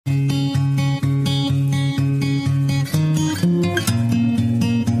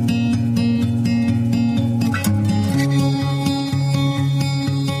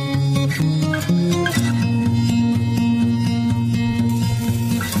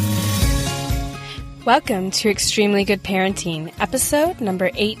Welcome to Extremely Good Parenting, episode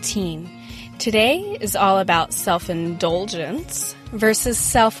number 18. Today is all about self-indulgence versus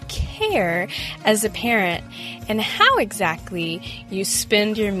self-care as a parent and how exactly you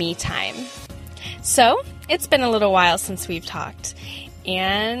spend your me time. So, it's been a little while since we've talked,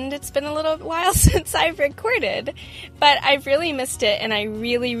 and it's been a little while since I've recorded, but I've really missed it, and I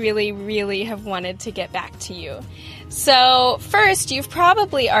really have wanted to get back to you. So first, you've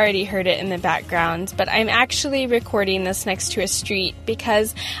probably already heard it in the background, but I'm actually recording this next to a street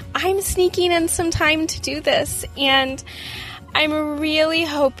because I'm sneaking in some time to do this, and I'm really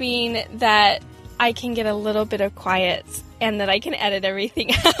hoping that I can get a little bit of quiet and that I can edit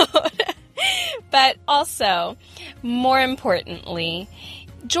everything out. But also, more importantly,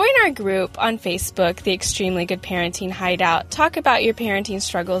 join our group on Facebook, the Extremely Good Parenting Hideout. Talk about your parenting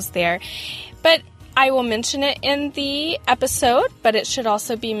struggles there. But I will mention it in the episode, but it should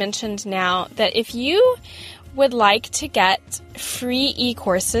also be mentioned now that if you would like to get free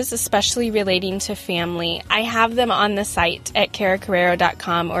e-courses, especially relating to family, I have them on the site at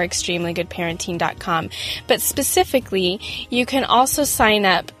karacarrero.com or extremelygoodparenting.com. But specifically, you can also sign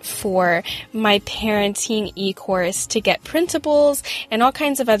up for my parenting e-course to get printables and all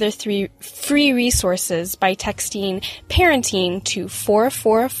kinds of other free resources by texting parenting to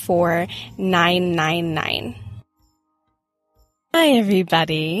 444-999. Hi,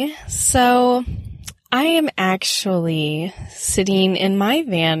 everybody. So I am actually sitting in my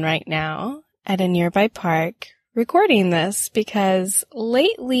van right now at a nearby park recording this because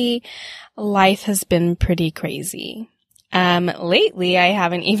lately life has been pretty crazy. Lately I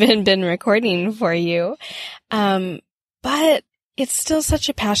haven't even been recording for you, but it's still such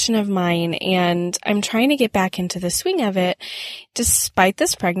a passion of mine, and I'm trying to get back into the swing of it despite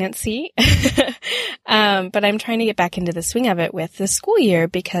this pregnancy. But I'm trying to get back into the swing of it with the school year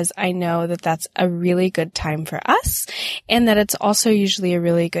because I know that that's a really good time for us and that it's also usually a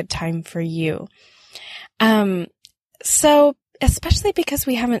really good time for you. So especially because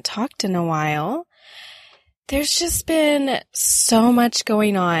we haven't talked in a while, there's just been so much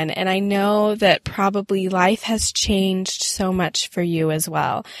going on, and I know that probably life has changed so much for you as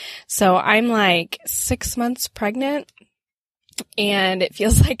well. So I'm like 6 months pregnant, and it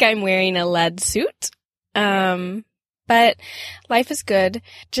feels like I'm wearing a lead suit. But life is good,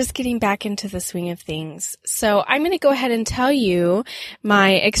 just getting back into the swing of things. So I'm going to go ahead and tell you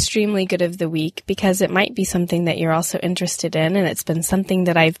my extremely good of the week because it might be something that you're also interested in, and it's been something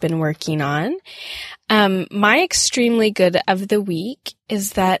that I've been working on. My extremely good of the week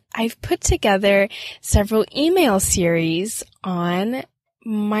is that I've put together several email series on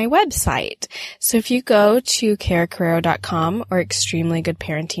my website. So if you go to karacarrero.com or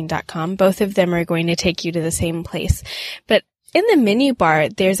extremelygoodparenting.com, both of them are going to take you to the same place. But in the menu bar,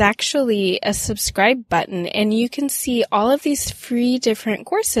 there's actually a subscribe button, and you can see all of these free different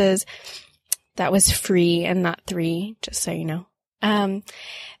courses. That was free and not 3, just so you know,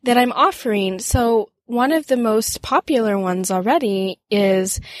 that I'm offering. So one of the most popular ones already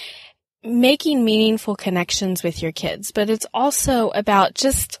is making meaningful connections with your kids, but it's also about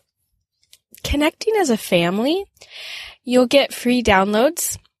just connecting as a family. You'll get free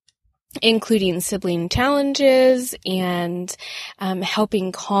downloads, including sibling challenges and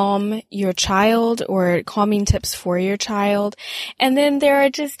helping calm your child or calming tips for your child. And then there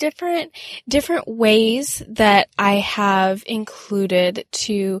are just different ways that I have included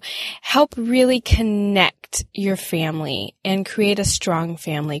to help really connect your family and create a strong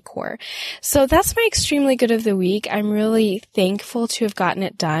family core. So that's my extremely good of the week. I'm really thankful to have gotten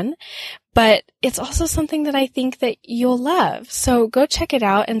it done. But it's also something that I think that you'll love. So go check it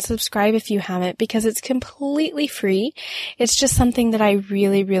out and subscribe if you haven't, because it's completely free. It's just something that I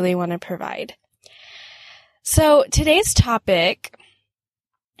really want to provide. So today's topic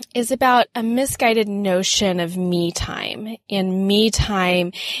is about a misguided notion of me time, and me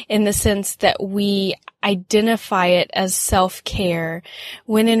time in the sense that we identify it as self-care,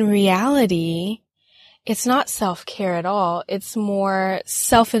 when in reality, it's not self-care at all. It's more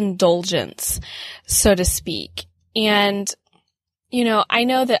self-indulgence, so to speak. And, you know, I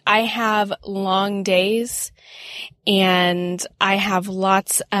know that I have long days and I have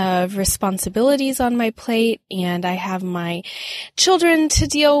lots of responsibilities on my plate, and I have my children to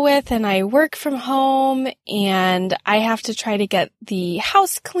deal with, and I work from home, and I have to try to get the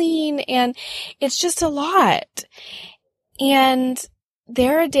house clean, and it's just a lot. And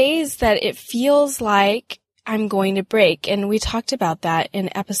there are days that it feels like I'm going to break, and we talked about that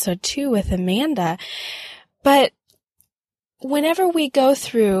in episode 2 with Amanda. But whenever we go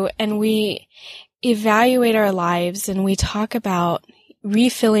through and we evaluate our lives and we talk about,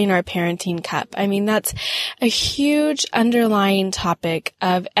 refilling our parenting cup. I mean, that's a huge underlying topic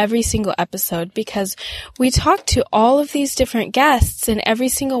of every single episode because we talk to all of these different guests and every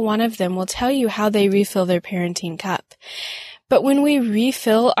single one of them will tell you how they refill their parenting cup. But when we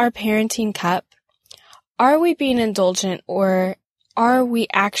refill our parenting cup, are we being indulgent or are we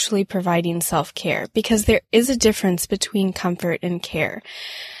actually providing self-care? Because there is a difference between comfort and care.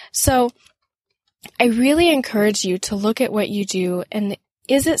 So I really encourage you to look at what you do, and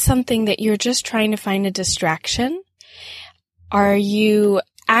is it something that you're just trying to find a distraction? Are you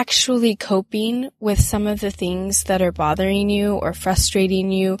actually coping with some of the things that are bothering you or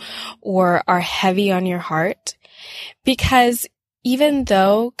frustrating you or are heavy on your heart? Because even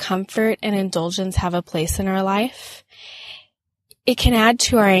though comfort and indulgence have a place in our life, it can add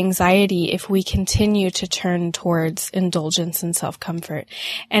to our anxiety if we continue to turn towards indulgence and self-comfort.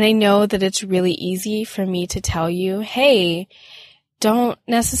 And I know that it's really easy for me to tell you, hey, don't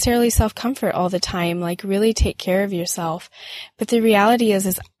necessarily self-comfort all the time, like really take care of yourself. But the reality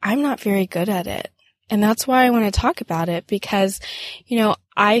is I'm not very good at it. And that's why I want to talk about it because,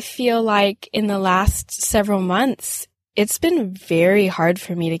 I feel like in the last several months, it's been very hard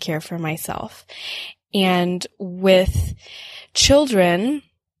for me to care for myself. And with children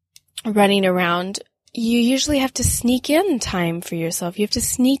running around, you usually have to sneak in time for yourself. You have to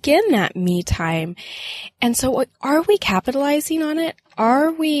sneak in that me time. And so are we capitalizing on it?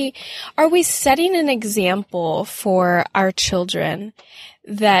 Are we setting an example for our children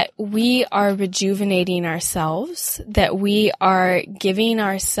that we are rejuvenating ourselves, that we are giving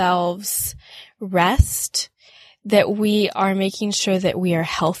ourselves rest, that we are making sure that we are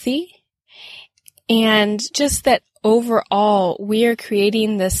healthy, and just that overall, we are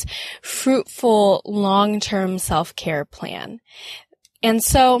creating this fruitful long-term self-care plan. And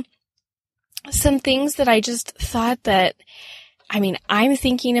so some things that I just thought that, I'm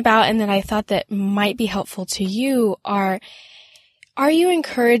thinking about and that I thought that might be helpful to you are you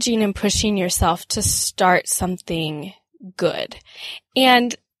encouraging and pushing yourself to start something good?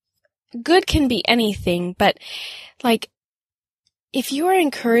 And good can be anything, but if you are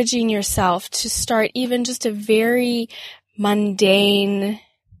encouraging yourself to start even just a very mundane's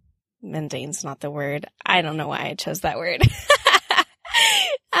not the word. I don't know why I chose that word.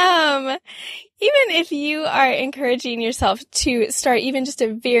 Even if you are encouraging yourself to start even just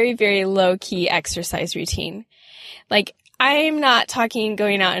a very, very low-key exercise routine. I'm not talking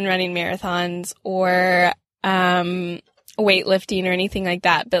going out and running marathons or weightlifting or anything like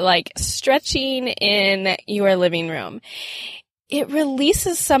that, but stretching in your living room. It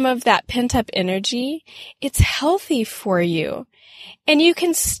releases some of that pent-up energy. It's healthy for you. And you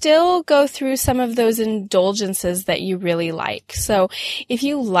can still go through some of those indulgences that you really like. So if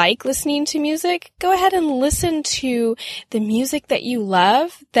you like listening to music, go ahead and listen to the music that you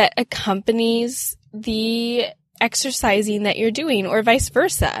love that accompanies the exercising that you're doing, or vice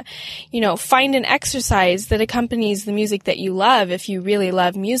versa. Find an exercise that accompanies the music that you love if you really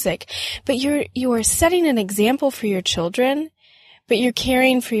love music. But you're setting an example for your children, but you're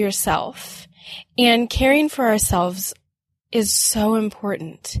caring for yourself. And caring for ourselves is so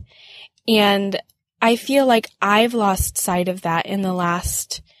important. And I feel like I've lost sight of that in the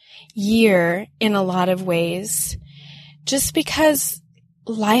last year in a lot of ways, just because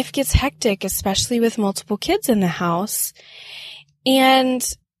life gets hectic, especially with multiple kids in the house. And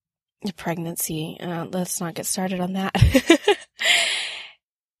pregnancy, let's not get started on that.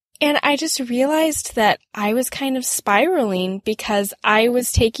 And I just realized that I was kind of spiraling because I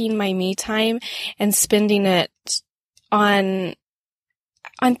was taking my me time and spending it on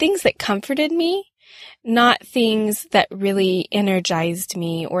things that comforted me, not things that really energized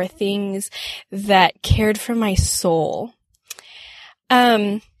me or things that cared for my soul.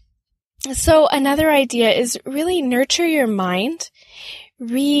 So another idea is really nurture your mind.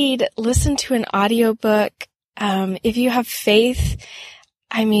 Read, listen to an audiobook. If you have faith,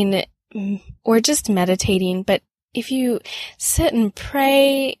 or just meditating, but if you sit and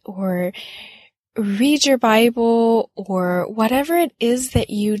pray or read your Bible or whatever it is that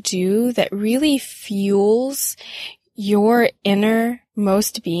you do that really fuels your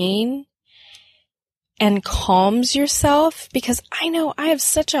innermost being and calms yourself, because I know I have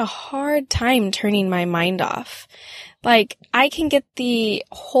such a hard time turning my mind off. I can get the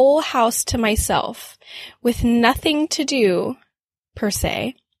whole house to myself with nothing to do per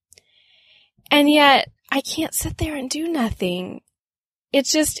se. And yet I can't sit there and do nothing. It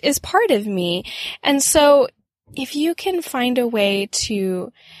just is part of me. And so if you can find a way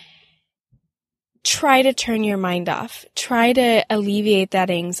to try to turn your mind off, try to alleviate that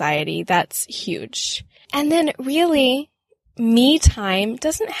anxiety, that's huge. And then really me time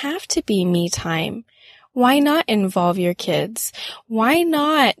doesn't have to be me time. Why not involve your kids? Why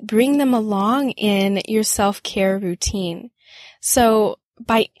not bring them along in your self-care routine? So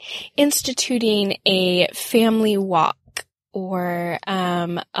by instituting a family walk or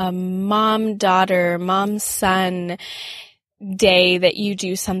a mom-daughter, mom-son day that you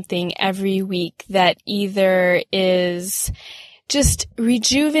do something every week that either is just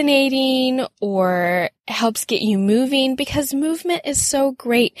rejuvenating or helps get you moving, because movement is so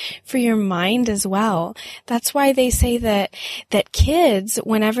great for your mind as well. That's why they say that kids,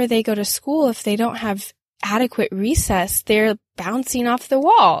 whenever they go to school, if they don't have adequate recess, they're bouncing off the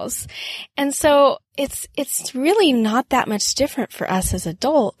walls. And so it's really not that much different for us as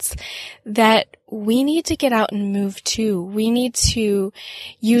adults, that we need to get out and move too. We need to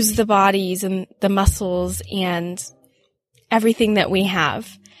use the bodies and the muscles and everything that we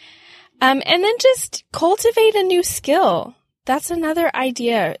have. And then just cultivate a new skill. That's another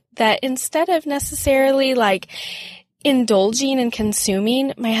idea, that instead of necessarily like indulging and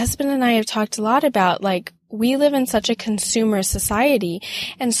consuming, my husband and I have talked a lot about, like, we live in such a consumer society.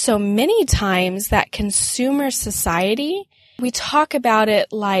 And so many times that consumer society, we talk about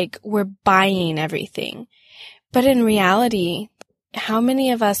it like we're buying everything. But in reality, how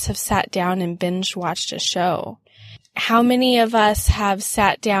many of us have sat down and binge watched a show? How many of us have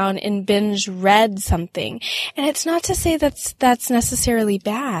sat down and binge read something? And it's not to say that's necessarily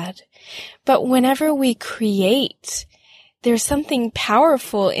bad, but whenever we create, there's something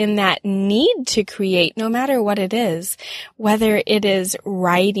powerful in that need to create, no matter what it is, whether it is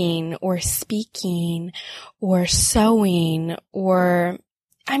writing or speaking or sewing or,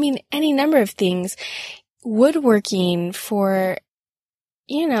 any number of things, woodworking for,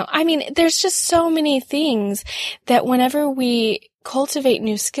 there's just so many things that whenever we cultivate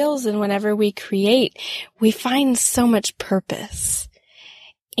new skills and whenever we create, we find so much purpose.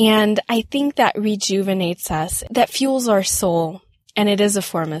 And I think that rejuvenates us, that fuels our soul, and it is a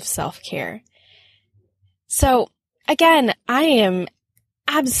form of self-care. So again, I am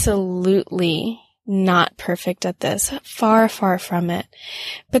absolutely not perfect at this, far, far from it.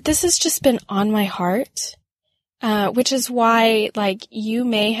 But this has just been on my heart, which is why, you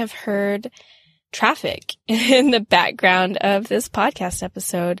may have heard traffic in the background of this podcast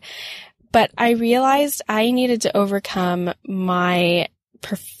episode. But I realized I needed to overcome my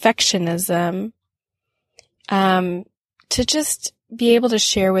perfectionism, to just be able to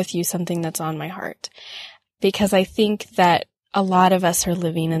share with you something that's on my heart. Because I think that a lot of us are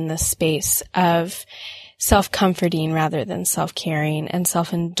living in this space of self-comforting rather than self-caring, and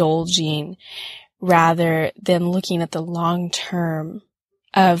self-indulging rather than looking at the long term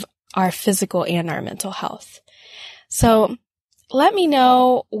of our physical and our mental health. So let me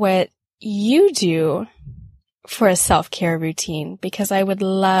know what you do for a self-care routine, because I would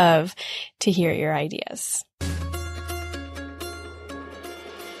love to hear your ideas.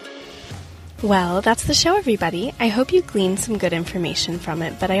 Well, that's the show, everybody. I hope you gleaned some good information from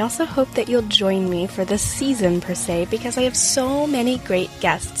it, but I also hope that you'll join me for this season per se, because I have so many great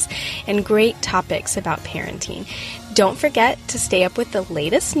guests and great topics about parenting. Don't forget to stay up with the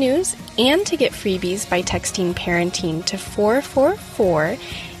latest news and to get freebies by texting parenting to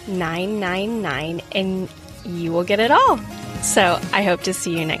 444-999, and you will get it all. So I hope to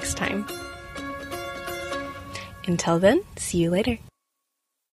see you next time. Until then, see you later.